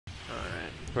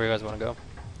Where you guys want to go?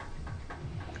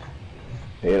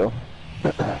 Fatal.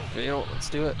 Fatal, let's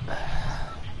do it.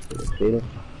 Fatal.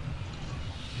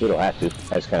 We don't have to.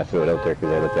 I just kind of threw it out there because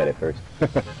I looked at it first.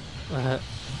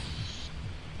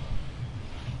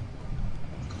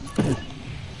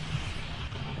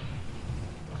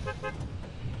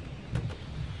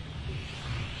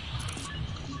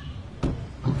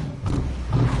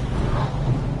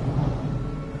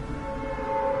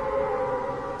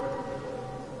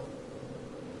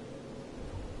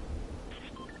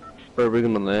 Where are we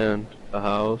gonna land? A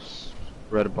house?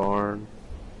 Red barn?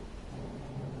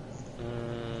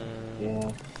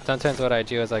 Yeah. Sometimes what I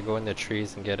do is I go in the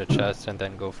trees and get a chest and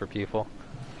then go for people.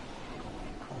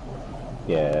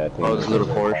 Yeah, I think Oh, there's a little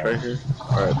forest right here?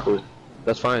 Alright, cool.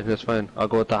 That's fine, that's fine. I'll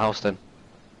go with the house then.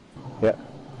 Yeah.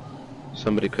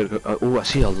 Somebody could go. Oh, I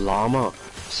see a llama.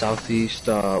 Southeast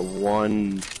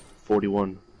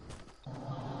 141.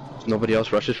 Nobody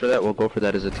else rushes for that? We'll go for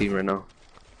that as a team right now.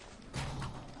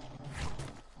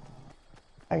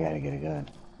 I gotta get a gun.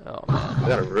 Oh man. I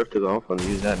got a rip to go off and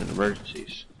use that in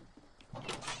emergencies.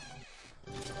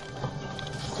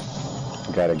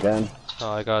 Got a gun.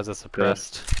 All I got is a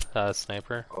suppressed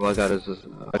sniper. All I got is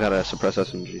I got a suppressed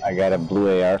SMG. I got a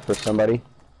blue AR for somebody.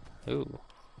 Ooh.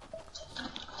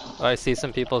 Oh, I see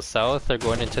some people south. They're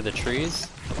going into the trees.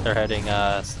 They're heading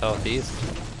southeast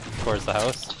towards the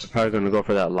house. They're probably gonna go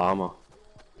for that llama.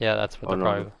 Yeah, that's what they're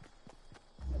probably.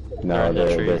 No, They're in the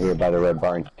they're trees. here by the red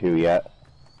barn too. Yeah.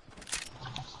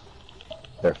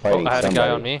 They're fighting Oh, I had somebody. a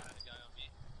guy on me.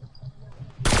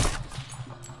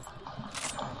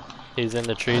 He's in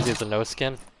the trees. He's a no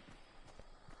skin.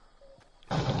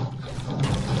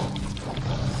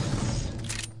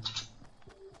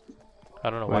 I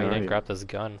don't know why he didn't grab this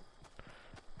gun.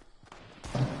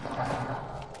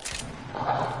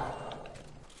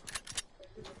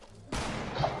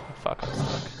 Fuck, I'm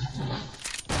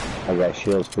stuck. I got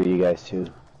shields for you guys too.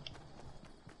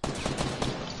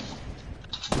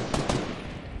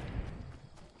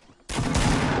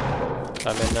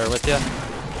 I'm in there with you.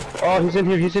 Oh, he's in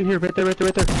here, right there, right there,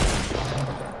 right there.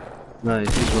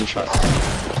 Nice, he's one shot.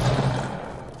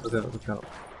 Look out, look out.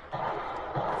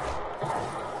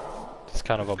 It's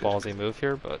kind of a ballsy move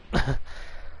here, but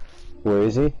Where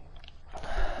is he?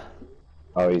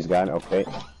 Oh, he's gone. Okay.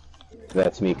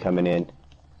 That's me coming in.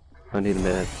 I need a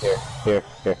minute. Here.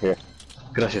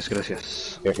 Gracias,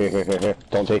 gracias. Here.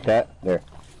 Don't take that. There.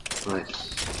 Nice.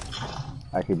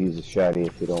 I could use a shotty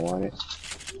if you don't want it.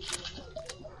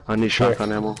 I need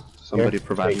shotgun ammo. Somebody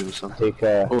provide me with something. Take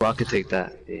Oh, I could take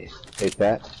that. Yeah. Take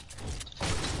that.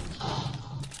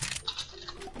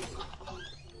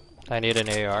 I need an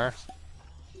AR.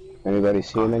 Anybody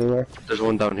see him anywhere? There's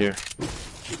one down here.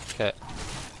 Okay.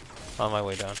 On my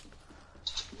way down.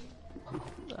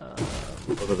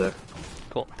 Over there.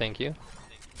 Cool, thank you.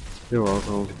 You're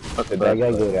welcome. Did that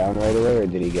guy go down right away or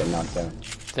did he get knocked down?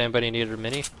 Does anybody need a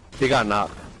mini? He got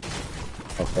knocked.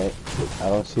 Okay. I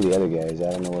don't see the other guys.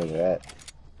 I don't know where they're at.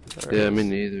 Yeah, me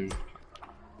neither.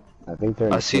 I think they're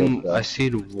in I seen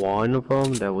field, one of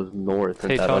them that was north.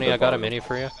 Hey Tony, I got a mini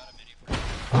for you.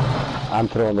 I'm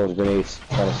throwing those grenades,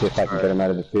 trying to see if I can get them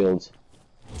out of the fields.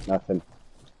 Nothing.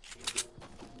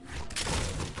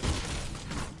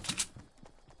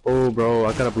 Oh, bro,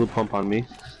 I got a blue pump on me.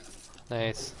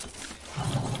 Nice.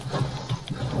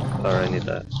 Sorry, I need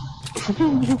that.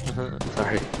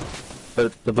 Sorry.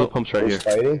 But the blue pump's right here.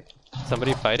 Fighting?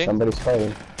 Somebody fighting? Somebody's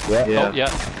fighting. Yeah. Yeah. Oh,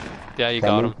 yeah. Yeah, you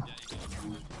got him.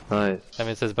 Nice. That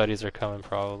means his buddies are coming,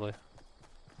 probably.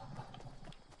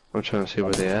 I'm trying to see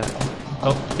where they at.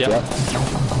 Oh, yeah. Yep.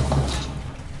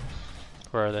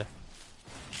 Where are they?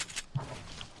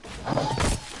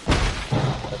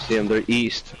 I see them. They're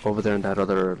east, over there in that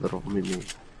other little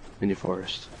mini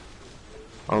forest.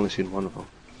 I only seen one of them.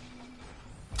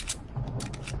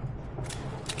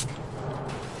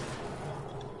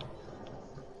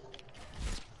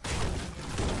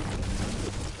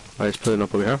 Alright, he's pulling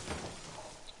up over here.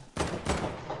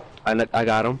 I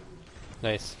got him.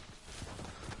 Nice.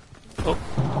 Oh,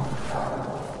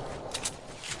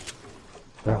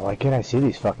 Bro, why can't I see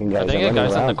these fucking guys? I think a I'm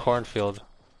guy's running in the around. cornfield.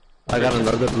 I got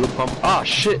another blue pump. Ah,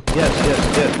 shit! Yes.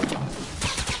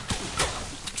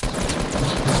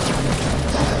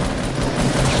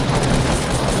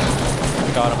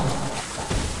 Got him.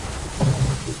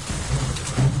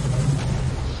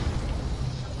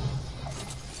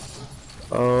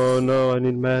 Oh no, I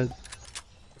need meds.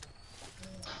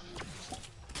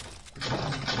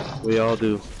 We all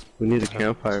do. We need a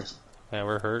campfire. Yeah,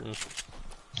 we're hurting.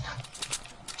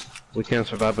 We can't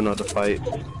survive another fight.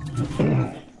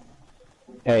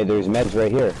 Hey, there's meds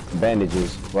right here.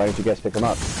 Bandages. Why don't you guys pick them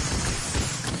up?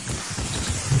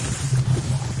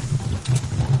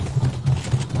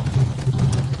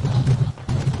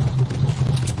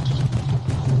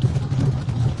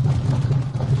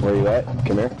 where you at?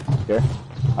 Come here. Here.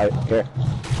 Here.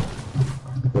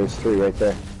 There's 3 right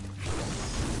there.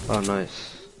 Oh,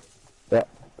 nice. Yep.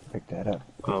 Pick that up.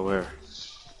 Oh, where?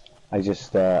 I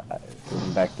just,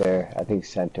 back there. I think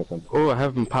Sen took him. Oh, I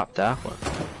haven't popped that one.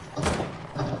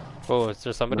 Oh, is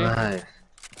there somebody? Nice.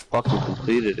 Fucking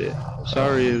completed it.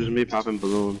 Sorry, it was me popping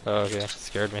balloon. Oh, okay.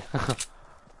 Scared me.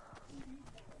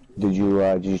 Did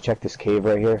you check this cave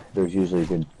right here? There's usually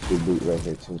good loot right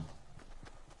here too.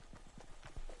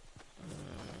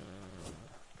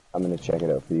 I'm gonna check it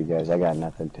out for you guys. I got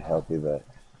nothing to help you, but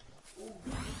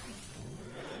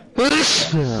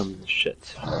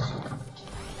shit.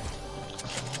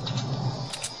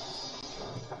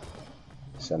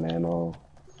 Some ammo.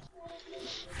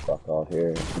 Fuck all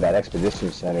here. That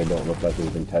expedition center don't look like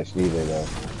it's been touched either though.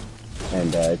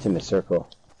 And it's in the circle.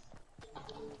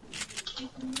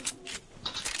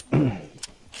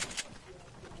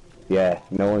 Yeah,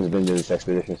 no one's been to this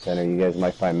expedition center. You guys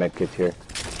might find medkits here.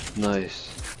 Nice.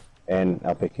 And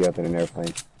I'll pick you up in an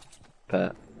airplane.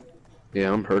 Pat.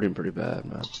 Yeah, I'm hurting pretty bad,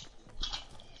 man.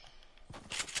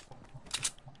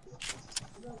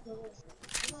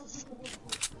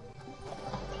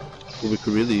 We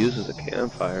could really use as a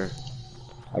campfire.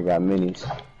 I got minis.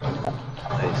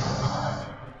 Nice.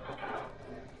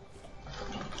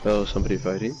 Oh, somebody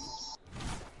fighting?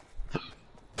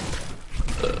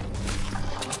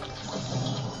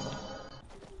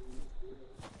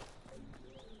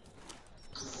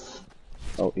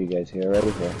 Oh, you guys here already?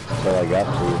 Yeah. That's all I got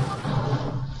for you.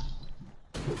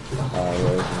 Where is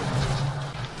it?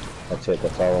 That's it,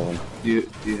 that's all of them. Do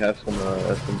you have some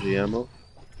SMG ammo?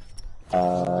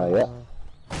 Yeah.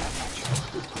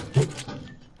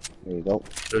 There you go.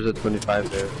 There's a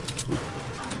 25 there.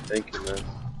 Thank you, man.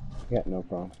 Yeah, no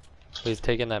problem. He's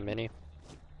taking that mini.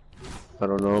 I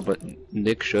don't know, but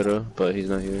Nick shoulda, but he's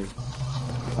not here.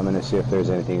 I'm gonna see if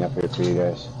there's anything up here for you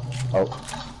guys. Oh.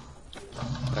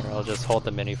 Alright, I'll just hold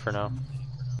the mini for now.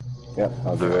 Yep,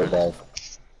 I'll be right back.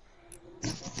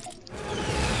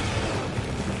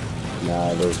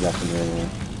 Nah, there's nothing here, man.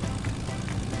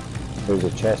 There's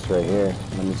a chest right here.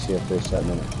 Let me see if there's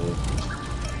something in it for you.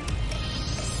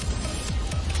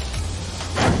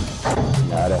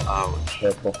 Nada. Ouch.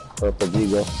 Purple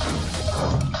Deagle.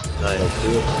 Nice.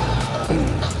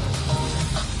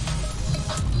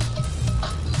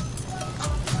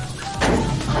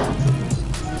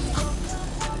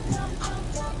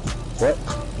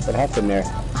 What happened there?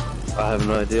 I have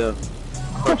no idea.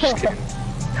 I'm just kidding.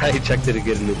 I checked it to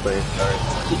get a new plane. Sorry.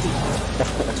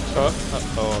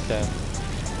 Oh, okay.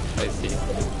 I see.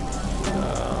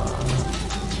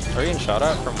 Are you getting shot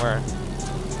at? From where?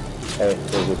 Hey,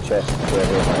 there's a chest right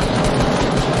here.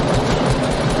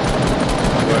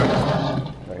 Where?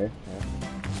 Right here? Yeah.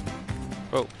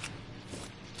 Oh.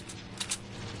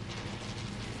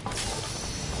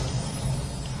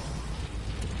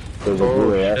 There's a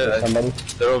blue air for somebody?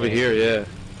 They're over here, yeah.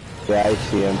 Yeah, I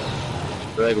see him.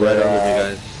 They're like right under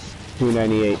you guys.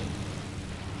 298.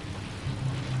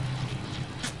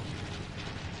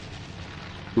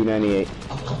 298.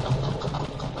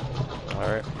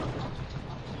 Alright.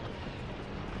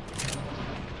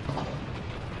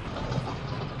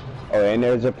 Oh, and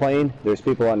there's a plane. There's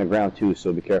people on the ground too,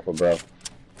 so be careful, bro.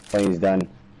 Plane's done.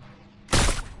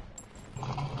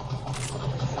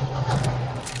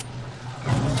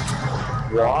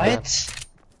 What?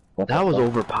 That was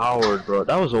overpowered, bro.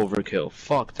 That was overkill.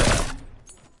 Fuck that.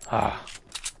 Ah.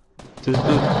 This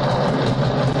dude.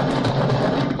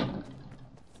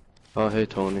 Oh, hey,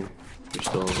 Tony. You're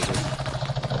still over there.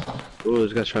 Ooh,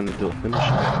 this guy's trying to do a finish.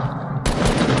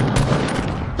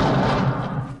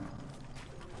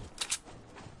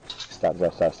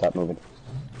 Stop moving.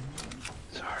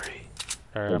 Sorry.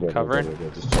 Alright, I'm covering.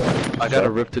 I got a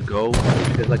rip to go.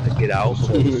 I'd like to get out.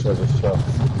 Just chill.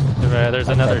 There's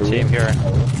another team here.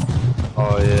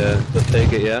 Oh, yeah. Let's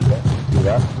take it, yeah?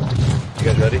 Yeah. You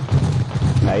guys ready?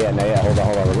 Not yet. Hold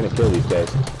on. We're gonna kill these guys.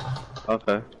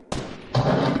 Okay.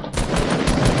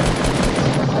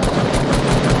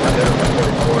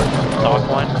 Knock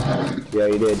one. Yeah,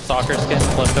 you did. Soccer skin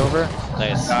flipped over.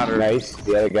 Nice. Got her. Nice.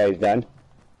 The other guy's done.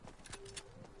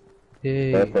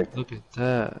 Yay, Perfect. look at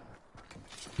that.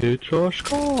 It's your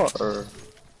score.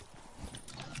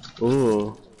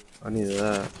 Ooh, I need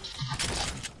that.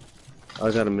 I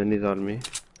got a minis on me.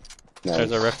 Nice.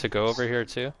 There's a rift to go over here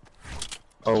too.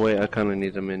 Oh wait, I kinda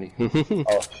need a mini.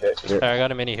 Oh shit. Here. I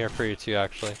got a mini here for you too,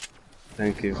 actually.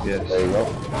 Thank you, yes. There you go.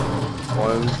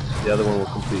 One, the other one will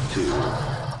complete 2.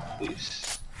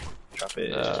 Please. Drop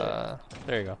it.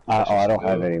 There you go. Oh, I don't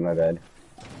have any, my bad.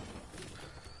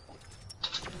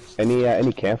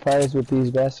 Any campfires with these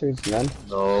bastards? None?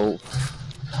 No.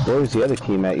 Where was the other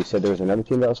team at? You said there was another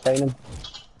team that was fighting him?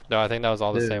 No, I think that was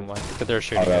all the Yeah. same one, but they're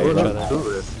shooting Alright, at each well,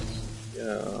 other.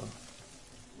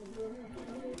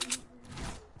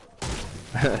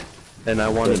 Yeah. And I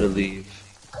wanted to leave.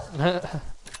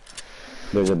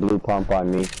 There's a blue pump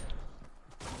on me.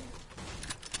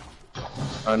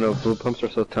 I know blue pumps are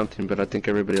so tempting, but I think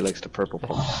everybody likes the purple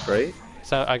pumps, right?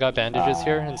 So I got bandages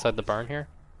here inside the barn here.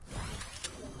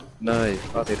 Nice.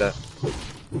 I'll take that.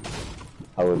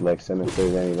 I would like some if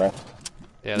there's any left.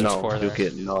 Yeah, there's No, 4 you there.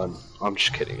 get none. I'm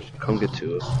just kidding. Come get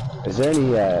 2. Is there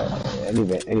any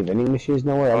vending machines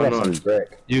nowhere? I got no. some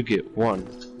brick. You get 1.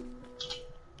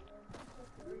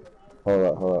 Hold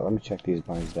up. Let me check these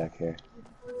barns back here.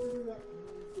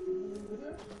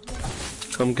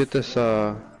 Come get this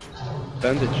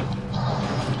bandage.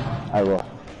 I will.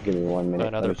 Give me 1 minute.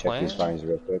 Another Let me check plant? these barns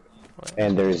real quick.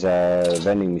 And there's a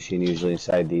vending machine usually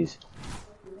inside these.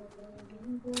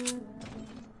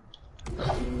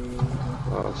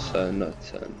 Oh, son, not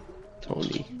son.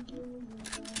 Tony.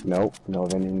 Nope, no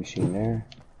vending machine there.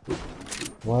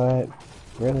 What?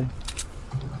 Really?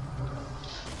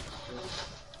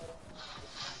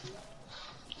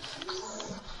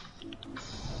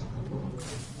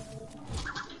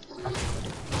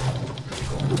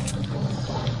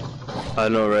 I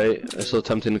know, right? It's so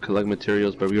tempting to collect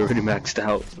materials, but we already maxed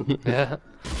out. Yeah.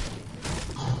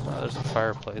 Oh, there's a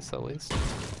fireplace at least.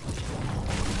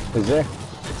 Is there?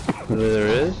 There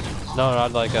is? No,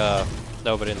 not like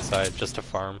nobody inside, just a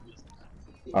farm.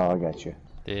 Oh, I got you.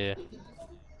 Yeah.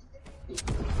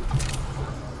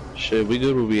 Shit, we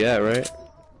good where we at, right?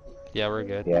 Yeah, we're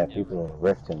good. Yeah, people are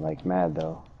rifting like mad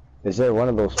though. Is there one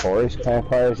of those forest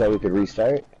campfires that we could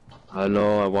restart? I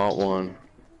know, I want one.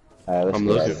 Alright, let's I'm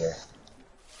get out looking. of here.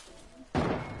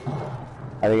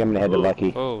 I think I'm gonna head to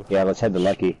Lucky. Oh. Yeah, let's head to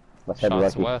Lucky. Let's head to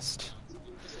Shots Lucky. west.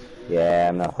 Yeah,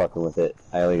 I'm not fucking with it.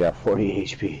 I only got 40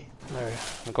 HP. Alright,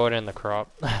 I'm going in the crop.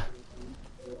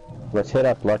 Let's hit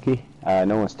up Lucky.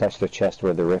 No one's touched the chest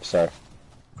where the rifts are.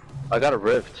 I got a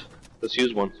rift. Let's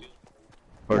use one.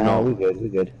 Or No, we no. good, we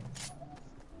good.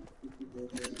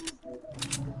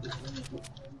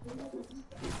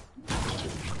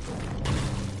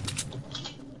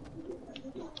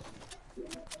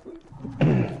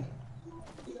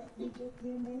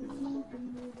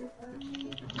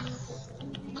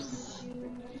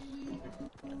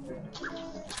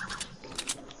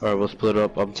 Alright, we'll split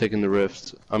up. I'm taking the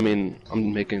rift. I'm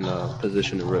making a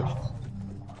position to rift.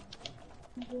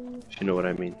 If you know what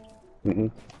I mean. Mm-hmm.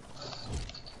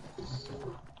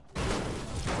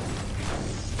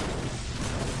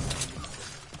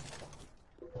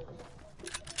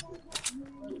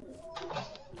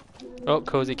 Oh,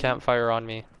 cozy campfire on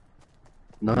me.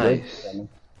 Nice.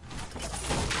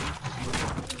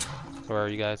 Where are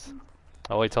you guys?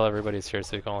 I'll wait till everybody's here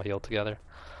so we can all heal together.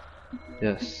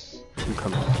 Yes. I'm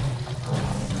coming.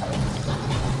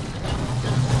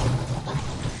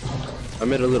 I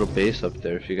made a little base up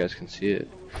there if you guys can see it.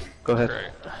 Go ahead. Great.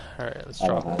 Alright, let's I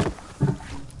don't drop have it.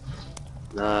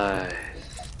 it. Nice.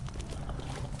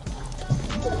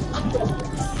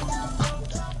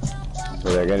 So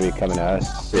they're gonna be coming to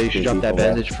us. Yeah, you should 16 drop that people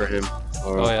bandage for him.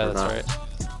 Or, Oh yeah, or that's not. right.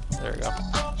 There we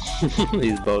go.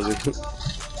 He's bogus.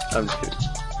 I'm just kidding.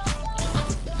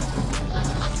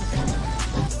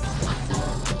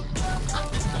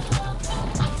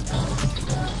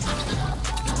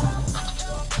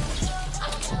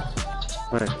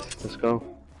 Alright, let's go.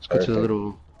 Let's go to the Perfect.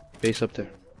 little base up there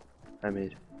I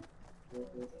made.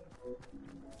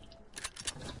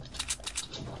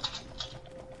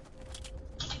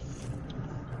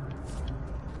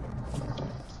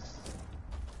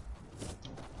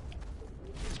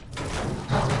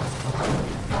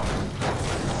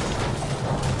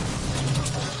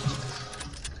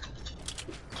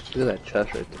 Look at that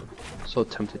chest right there. So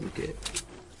tempted to get.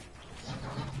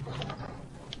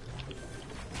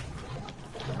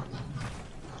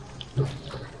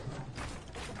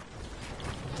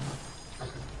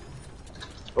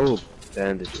 Oh,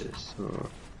 bandages.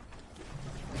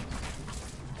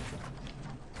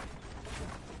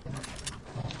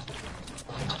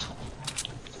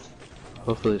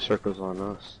 Hopefully it circles on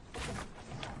us.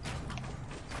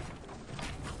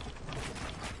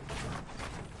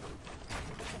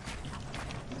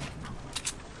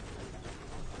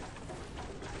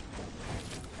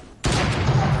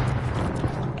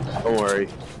 Don't worry.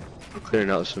 I'm clearing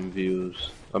out some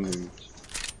views. I mean...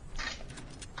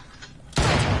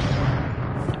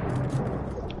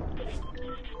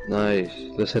 Nice.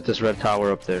 Let's hit this red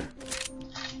tower up there.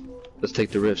 Let's take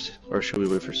the rifts. Or should we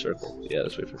wait for circle? Yeah,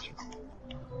 let's wait for circle.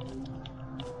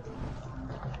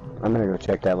 I'm gonna go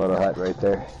check that little hut right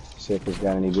there. See if he's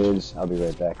got any goods. I'll be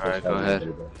right back. Alright, go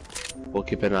ahead. We'll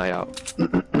keep an eye out.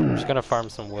 I'm just gonna farm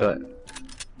some wood.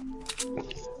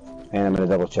 And I'm gonna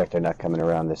double check they're not coming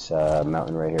around this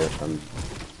mountain right here from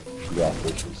gas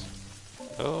stations.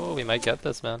 Oh, we might get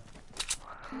this, man.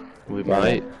 We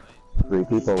might. 3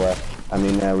 people left. I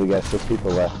mean, we got 6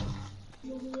 people left.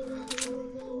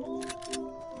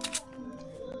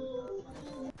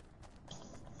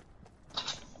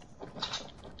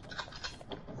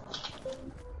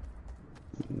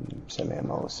 Some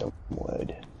ammo, some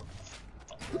wood.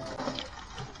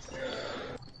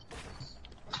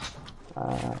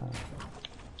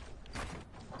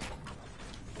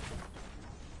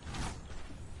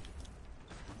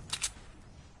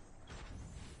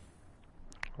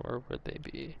 Where would they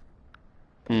be?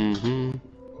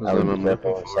 I would be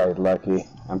careful inside Lucky.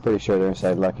 I'm pretty sure they're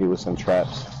inside Lucky with some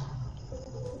traps.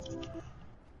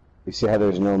 You see how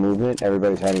there's no movement?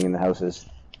 Everybody's hiding in the houses.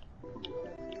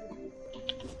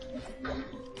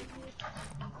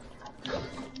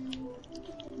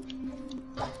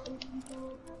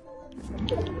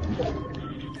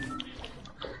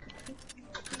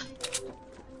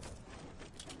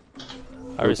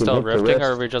 Are we still rifting,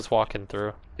 or are we just walking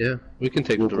through? Yeah, we can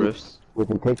take the rifts. We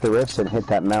can take the rifts and hit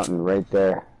that mountain right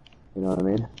there. You know what I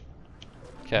mean?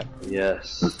 Okay.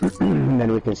 Yes. And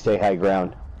then we can stay high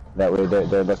ground. That way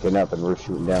they're looking up and we're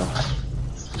shooting down.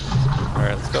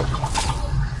 Alright, let's go.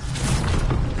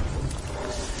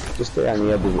 Just stay on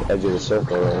the edge of the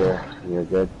circle right here, and you're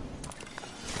good.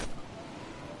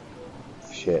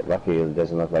 Shit, Lucky it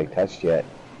doesn't look like touched yet.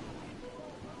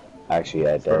 Actually,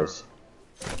 yeah, it does.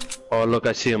 Oh, look,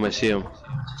 I see him,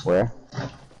 Where?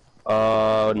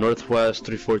 Northwest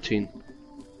 314.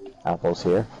 Apples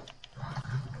here.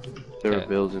 They were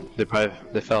building.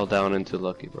 They fell down into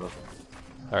Lucky, bro.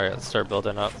 Alright, let's start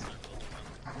building up.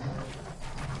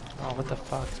 Oh, what the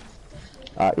fuck?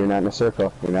 You're not in a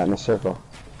circle. You're not in a circle.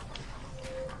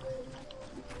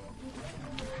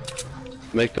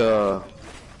 Make the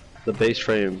base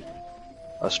frame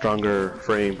a stronger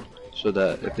frame so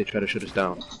that if they try to shoot us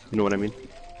down, you know what I mean?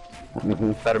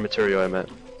 Better material, I meant.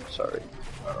 Sorry.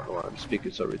 I don't know why I'm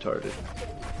speaking so retarded.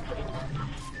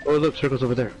 Oh, look, circle's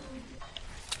over there.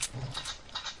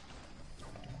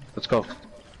 Let's go.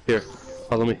 Here,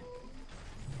 follow me.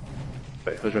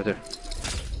 Wait, who's right there?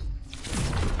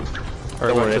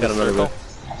 Don't worry, I got another roof.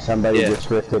 Somebody just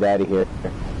rifted out of here.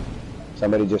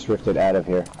 Somebody just rifted out of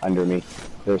here, under me.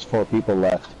 There's 4 people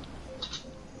left.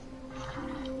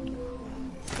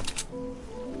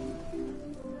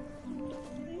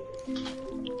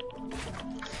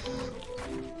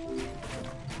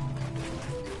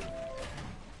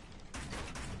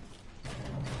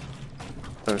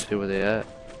 Trying to see where they at.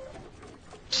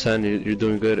 Sen, you're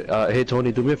doing good. Hey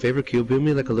Tony, do me a favor. Can you build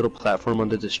me like a little platform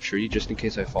under this tree just in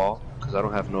case I fall? Because I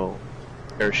don't have no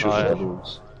parachute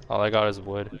balloons. All I got is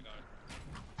wood.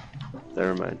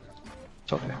 Never mind.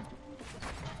 It's okay.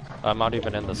 I'm not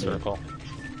even in the circle.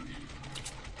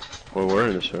 Well, we're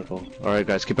in a circle. Alright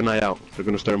guys, keep an eye out. They're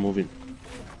gonna start moving.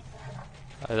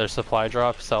 There's supply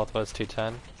drop, southwest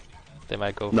 210. They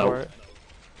might go for it.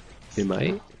 They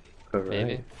might? Alright.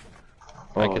 Maybe.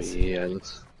 Oh yeah,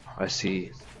 I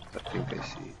see. I think I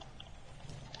see.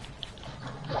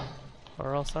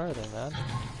 Where else are they, man?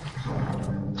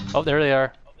 Oh, there they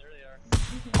are.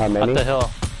 How many? Up the hill.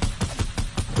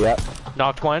 Yep.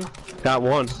 Knocked one. Got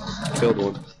one. Killed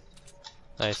one.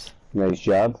 Nice. Nice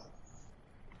job.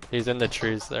 He's in the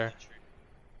trees there.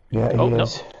 Yeah, Oh, he no.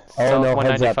 is. Oh no,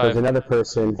 heads up, there's another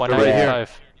person.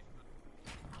 195.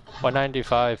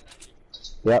 195.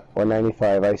 Yep,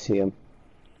 195, I see him.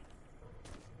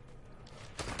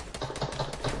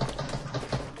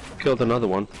 Killed another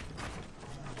one.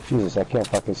 Jesus, I can't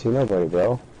fucking see nobody,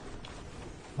 bro.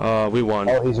 We won.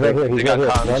 Oh, he's right here, he's right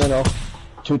here. No.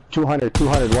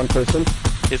 200, one person.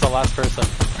 He's the last person.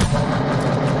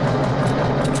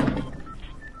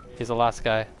 He's the last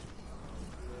guy.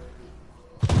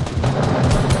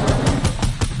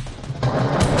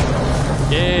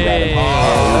 Yay! Oh,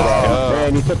 let's go.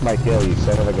 Man, you took my kill, you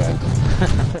son of a gun.